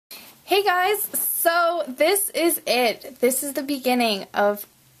Hey guys, so this is it. This is the beginning of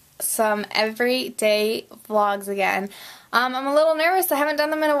some everyday vlogs again. I'm a little nervous. I haven't done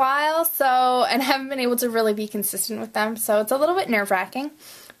them in a while, and haven't been able to really be consistent with them, so it's a little bit nerve-wracking.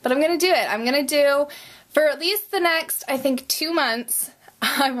 But I'm going to do it. I'm going to do, for at least the next, I think, 2 months,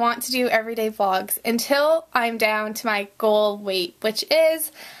 I want to do everyday vlogs until I'm down to my goal weight, which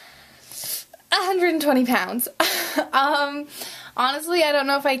is 120 pounds. Honestly, I don't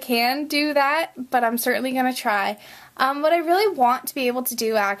know if I can do that, but I'm certainly going to try. What I really want to be able to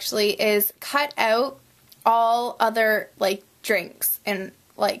do, actually, is cut out all other, drinks and,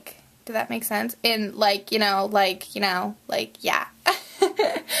 did that make sense? In, yeah.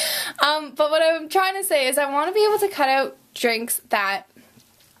 But what I'm trying to say is I want to be able to cut out drinks that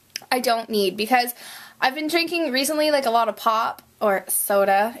I don't need, because I've been drinking recently, a lot of pop, or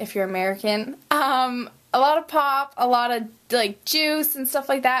soda, if you're American, a lot of pop, a lot of, juice and stuff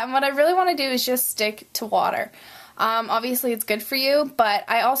like that, and what I really want to do is just stick to water. Obviously it's good for you, but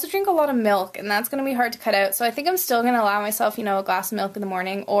I also drink a lot of milk, and that's going to be hard to cut out, so I think I'm still going to allow myself, a glass of milk in the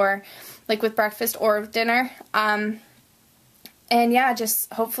morning, or, with breakfast or with dinner, and yeah,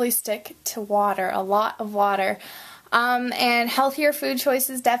 just hopefully stick to water, a lot of water. And healthier food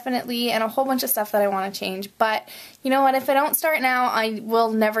choices, definitely, and a whole bunch of stuff that I want to change. But you know what, if I don't start now, I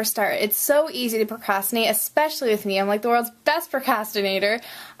will never start. It's so easy to procrastinate, especially with me. I'm like the world's best procrastinator.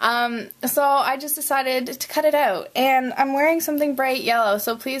 So I just decided to cut it out. And I'm wearing something bright yellow,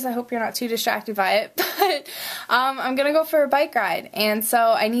 so please, I hope you're not too distracted by it. But I'm going to go for a bike ride, and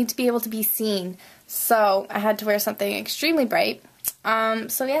so I need to be able to be seen. So I had to wear something extremely bright.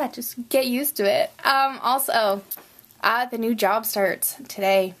 So yeah, just get used to it. Also, the new job starts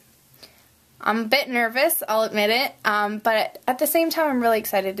today. I'm a bit nervous, I'll admit it, but at the same time I'm really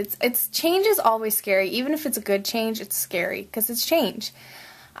excited. Change is always scary. Even if it's a good change, it's scary, because it's change.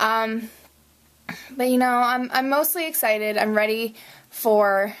 But I'm mostly excited. I'm ready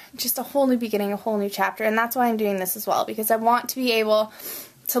for just a whole new beginning, a whole new chapter, and that's why I'm doing this as well, because I want to be able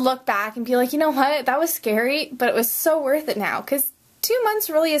to look back and be like, you know what, that was scary, but it was so worth it now, because 2 months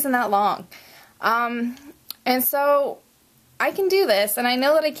really isn't that long. And so I can do this, and I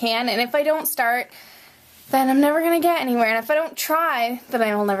know that I can, and if I don't start, then I'm never going to get anywhere, and if I don't try, then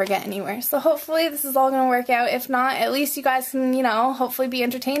I will never get anywhere. So hopefully this is all going to work out. If not, at least you guys can, hopefully be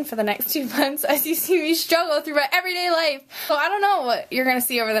entertained for the next 2 months as you see me struggle through my everyday life. So I don't know what you're going to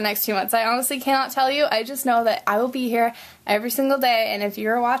see over the next 2 months. I honestly cannot tell you. I just know that I will be here every single day, and if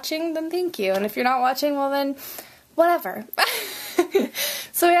you're watching, then thank you, and if you're not watching, well then, whatever.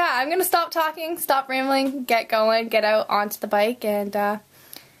 So yeah, I'm going to stop talking, stop rambling, get going, get out onto the bike, and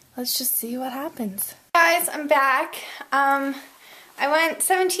let's just see what happens. Guys, I'm back. I went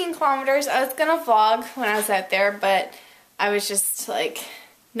 17 kilometers. I was going to vlog when I was out there, but I was just,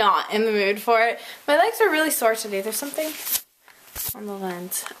 not in the mood for it. My legs are really sore today. There's something on the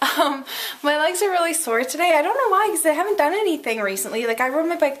lens. My legs are really sore today. I don't know why, because I haven't done anything recently. I rode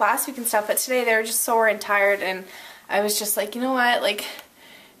my bike last week and stuff, but today they were just sore and tired, and I was just like, you know what,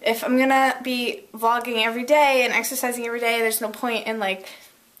 if I'm gonna be vlogging every day and exercising every day, there's no point in,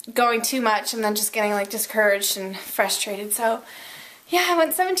 going too much and then just getting, discouraged and frustrated. So, yeah, I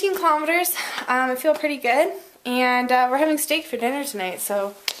went 17 kilometers. I feel pretty good, and we're having steak for dinner tonight,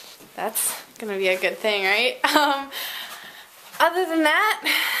 so that's gonna be a good thing, right? Other than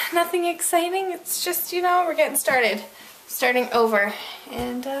that, nothing exciting. It's just, we're getting started. Starting over.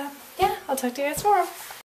 And, yeah, I'll talk to you guys tomorrow.